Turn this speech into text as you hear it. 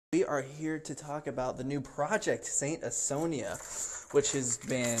We are here to talk about the new project, Saint Asonia, which has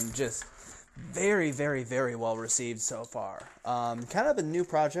been just very, very, very well received so far. Kind of a new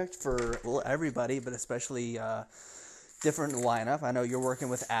project for everybody, but especially different lineup. I know you're working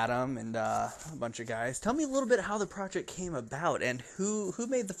with Adam and a bunch of guys. Tell me a little bit how the project came about and who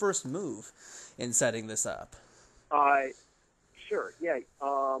made the first move in setting this up. Sure. Yeah.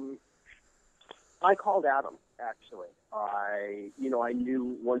 I called Adam, actually. I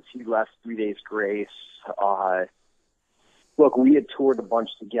knew once he left 3 Days Grace, look, we had toured a bunch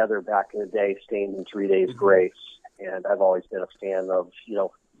together back in the day, staying in 3 Days Grace, and I've always been a fan of,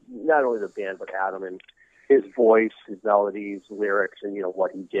 not only the band, but Adam and his voice, his melodies, lyrics, and,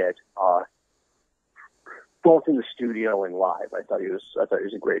 what he did, both in the studio and live. I thought he was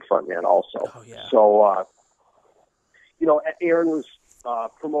a great frontman also. Oh, yeah. So, Aaron was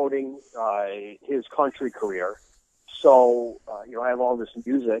promoting his country career. So, I have all this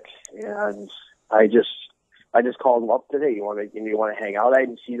music, and I just called him up today. You want to hang out? I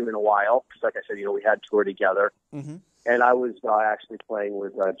hadn't seen him in a while because, like I said, we had toured together, and I was actually playing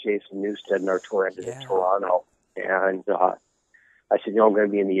with Jason Newsted, and our tour ended in Toronto. And I said, I'm going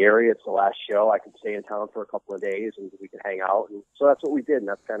to be in the area. It's the last show. I can stay in town for a couple of days, and we can hang out. And so that's what we did, and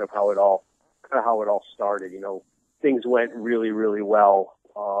that's kind of how it all started. Things went really, really well.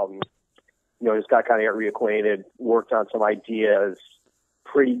 Just got kind of got reacquainted, worked on some ideas,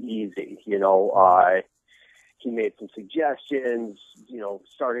 pretty easy. He made some suggestions,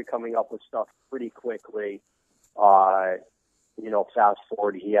 started coming up with stuff pretty quickly. Fast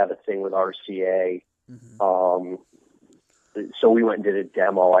forward, he had a thing with RCA. So we went and did a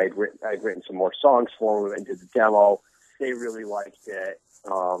demo. I'd written some more songs for him. We went and did the demo. They really liked it.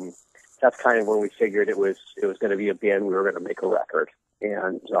 That's kind of when we figured it was going to be a band. We were going to make a record.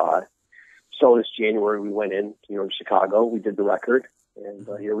 And so this January we went in, to Chicago. We did the record, and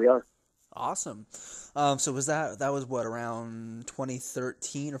here we are. Awesome. So was that was what, around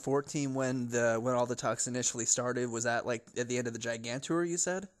 2013 or 14 when all the talks initially started? Was that like at the end of the Gigantour, you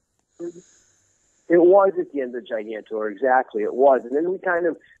said? It was at the end of the Gigantour, exactly. It was, and then we kind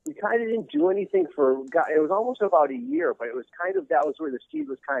of didn't do anything for. It was almost about a year, but it was that was where the seed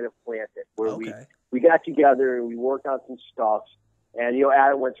was kind of planted, where we got together and we worked on some stuff, and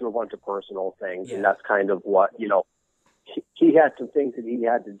Adam went through a bunch of personal things, and that's kind of what he had some things that he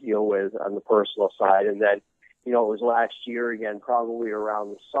had to deal with on the personal side, and then it was last year again, probably around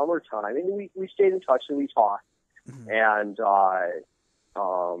the summertime, and we stayed in touch and we talked, and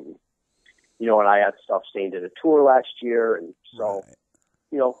and I had stuff staying at a tour last year, and so,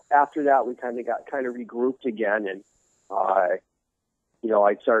 after that we kind of regrouped again, and I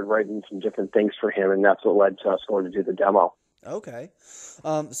started writing some different things for him, and that's what led to us going to do the demo. Okay.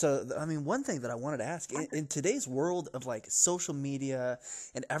 One thing that I wanted to ask, in today's world of like social media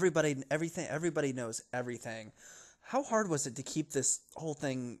and everybody knows everything, how hard was it to keep this whole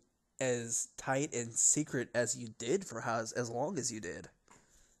thing as tight and secret as you did for as long as you did?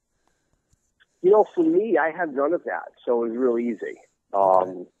 For me, I had none of that, so it was real easy.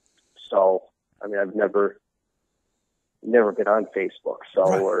 Okay. So, I've never been on Facebook,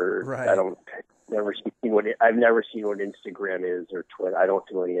 so I've never seen what Instagram is or Twitter. I don't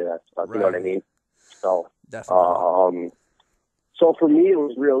do any of that stuff. You know what I mean? So, definitely. So for me, it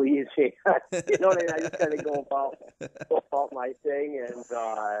was real easy. You know what I mean? I just kind of go about my thing, and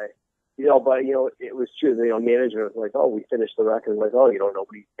but it was true. The management was like, "Oh, we finished the record." Like, "Oh,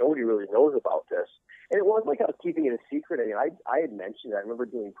 nobody really knows about this." And it wasn't like I was keeping it a secret. I had mentioned that. I remember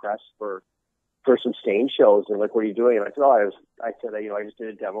doing press for some stage shows, and like, "What are you doing?" And I said, I just did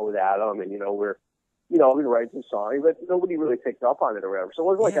a demo with Adam, and we're writing some songs, but nobody really picked up on it or whatever. So it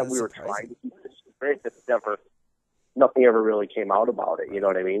wasn't like that we were trying to keep it a secret. Nothing ever really came out about it. You know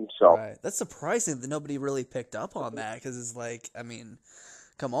what I mean? So that's surprising that nobody really picked up on that, because it's like,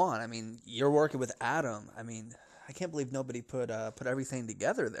 come on. You're working with Adam. I can't believe nobody put everything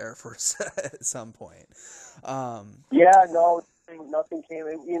together there for at some point. Nothing came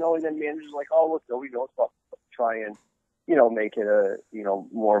in, and then managers like, "Oh, look, nobody knows about it. Try and, make it a,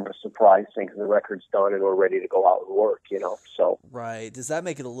 more of a surprise thing because the record's done and we're ready to go out and work, so." Right. Does that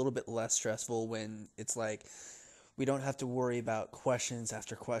make it a little bit less stressful when it's like, we don't have to worry about questions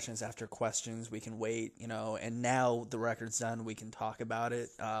after questions after questions. We can wait, and now the record's done. We can talk about it.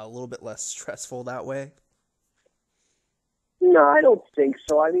 A little bit less stressful that way. No, I don't think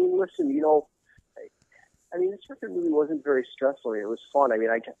so. Listen, this record really wasn't very stressful. It was fun.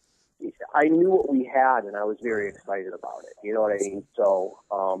 I knew what we had, and I was very excited about it. You know what I mean? So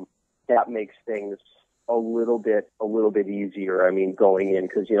that makes things a little bit easier. Going in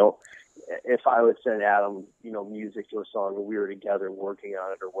because if I would send Adam, music to a song and we were together working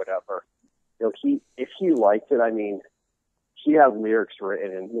on it or whatever, if he liked it, I mean, he had lyrics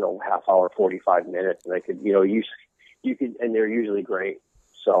written in, half hour, 45 minutes, and I could, you could, and they're usually great.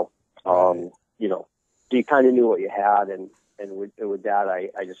 So, so you kind of knew what you had, and with that,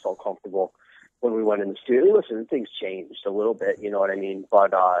 I just felt comfortable when we went in the studio. Listen, things changed a little bit, you know what I mean?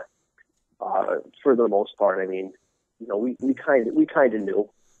 But for the most part, I mean, we kind of knew,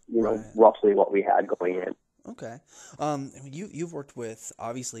 roughly what we had going in. Okay. You've worked with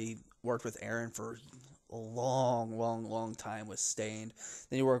Aaron for a long time with Stained.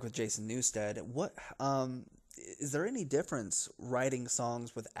 Then you work with Jason Newsted. What is there any difference writing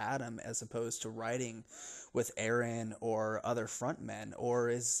songs with Adam as opposed to writing with Aaron or other frontmen, or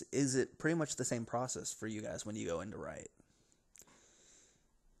is it pretty much the same process for you guys when you go in to write?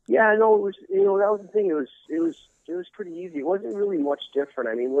 Yeah, no, it was that was the thing. It was pretty easy. It wasn't really much different.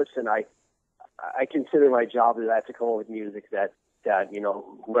 I mean, listen, I consider my job as that to come up with music that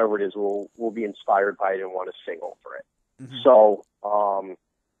whoever it is will be inspired by it and want to sing over it. Mm-hmm. So,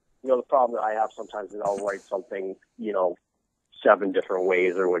 the problem that I have sometimes is I'll write something, 7 different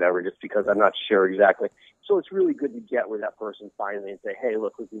ways or whatever, just because I'm not sure exactly. So it's really good to get with that person finally and say, hey,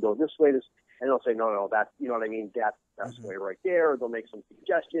 look, we can go this way, and they'll say, no, that's, you know what I mean? That's the way right there. Or they'll make some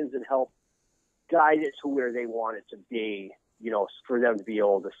suggestions and help guide it to where they want it to be, for them to be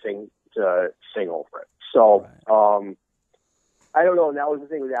able to sing over it. So, I don't know. And that was the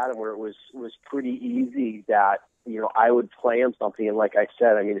thing with Adam, where it was pretty easy that, I would play him something. And like I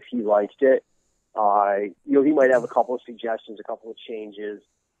said, I mean, if he liked it, he might have a couple of suggestions, a couple of changes.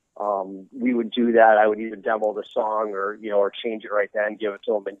 We would do that. I would either demo the song or change it right then, give it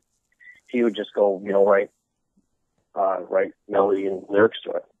to him, and he would just go, write melody and lyrics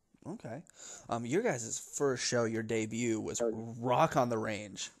to it. Okay. Your guys' first show, your debut, was Rock on the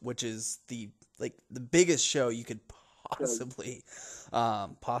Range, which is the biggest show you could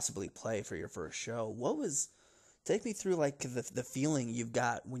possibly play for your first show. Take me through the feeling you've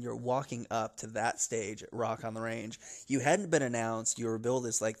got when you're walking up to that stage at Rock on the Range. You hadn't been announced. You were billed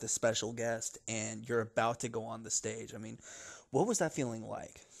as the special guest, and you're about to go on the stage. I mean, what was that feeling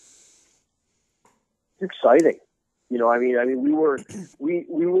like? It's exciting. We were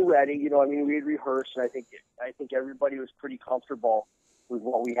ready. We had rehearsed, and I think everybody was pretty comfortable with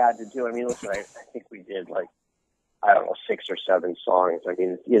what we had to do. I mean, listen, I think we did 6 or 7 songs. I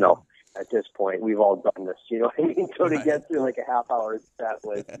mean, at this point, we've all done this, you know what I mean? So to get through a half-hour set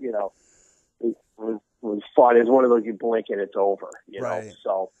was, it was fun. It was one of those you blink and it's over, you know?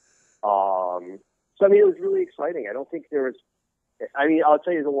 So, I mean, it was really exciting. I don't think there was, I'll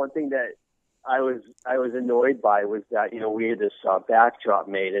tell you the one thing that I was annoyed by was that, we had this backdrop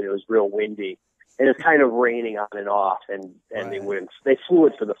made and it was real windy and it's kind of raining on and off and they flew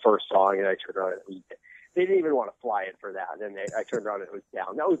it for the first song and I turned around and they didn't even want to fly it for that. And I turned around and it was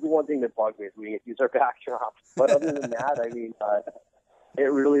down. That was the one thing that bugged me is we didn't use our backdrop. But other than that, it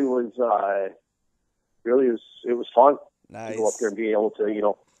really was, it was fun. Nice. To go up there and be able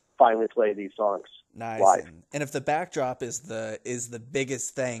to, finally play these songs. Nice. Live. And if the backdrop is the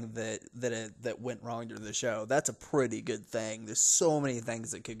biggest thing that went wrong during the show, that's a pretty good thing. There's so many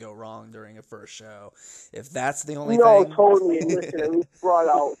things that could go wrong during a first show. If that's the only thing. No, totally. And listen, we brought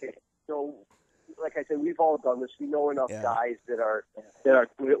out, like I said, we've all done this. We know enough guys that are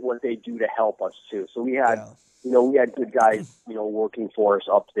good at what they do to help us too. So we had, we had good guys, working for us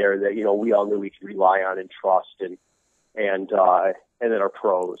up there that we all knew we could rely on and trust, and then our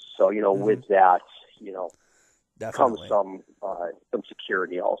pros. So with that, Definitely. comes some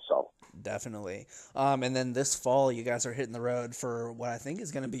security also. Definitely. And then this fall, you guys are hitting the road for what I think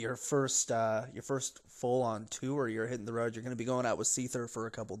is going to be your first full on tour. You're hitting the road. You're going to be going out with Seether for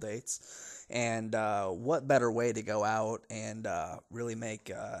a couple dates. And what better way to go out and really make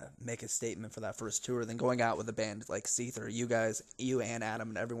a statement for that first tour than going out with a band like Seether? You and Adam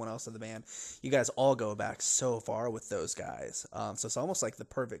and everyone else in the band, you guys all go back so far with those guys. So it's almost like the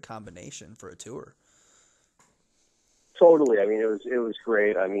perfect combination for a tour. Totally. I mean, it was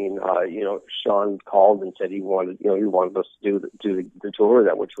great. I mean, Sean called and said he wanted us to do the tour with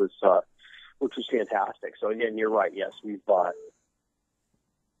them, which was fantastic. So again, you're right. Yes, we've bought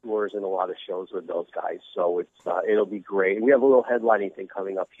tours and a lot of shows with those guys. So it'll be great. We have a little headlining thing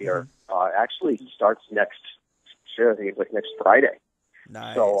coming up here. Actually starts next Friday.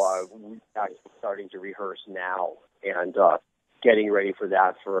 Nice. So we're actually starting to rehearse now and getting ready for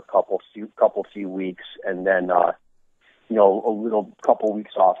that for a couple few weeks, and then a little couple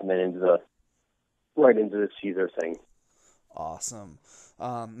weeks off, and then right into the Seether thing. Awesome.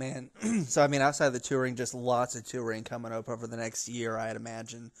 Man, so I mean, outside of the touring, just lots of touring coming up over the next year, I'd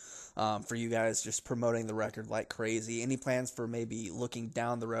imagine, for you guys just promoting the record like crazy. Any plans for maybe looking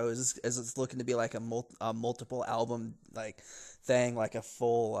down the road? Is it looking to be like a multiple album like thing, like a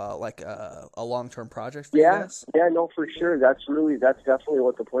full, like a long-term project for you Yeah, guys? yeah, no, for sure. That's definitely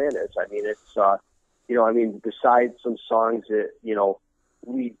what the plan is. I mean, it's, besides some songs that,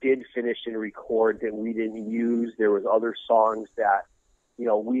 we did finish and record that we didn't use, there was other songs that,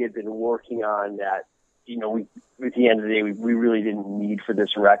 we had been working on that, we, at the end of the day, we really didn't need for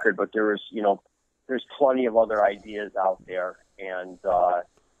this record, but there was, there's plenty of other ideas out there. And,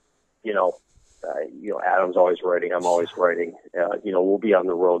 Adam's always writing. I'm always writing. We'll be on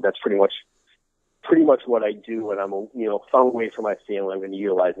the road. That's pretty much what I do when I'm, if I'm away from my family. I'm going to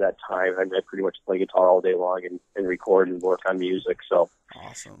utilize that time. I pretty much play guitar all day long and record and work on music. So,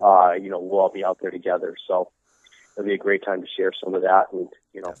 Awesome. We'll all be out there together. So it'll be a great time to share some of that and,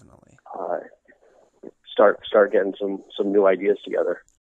 Definitely. start getting some new ideas together.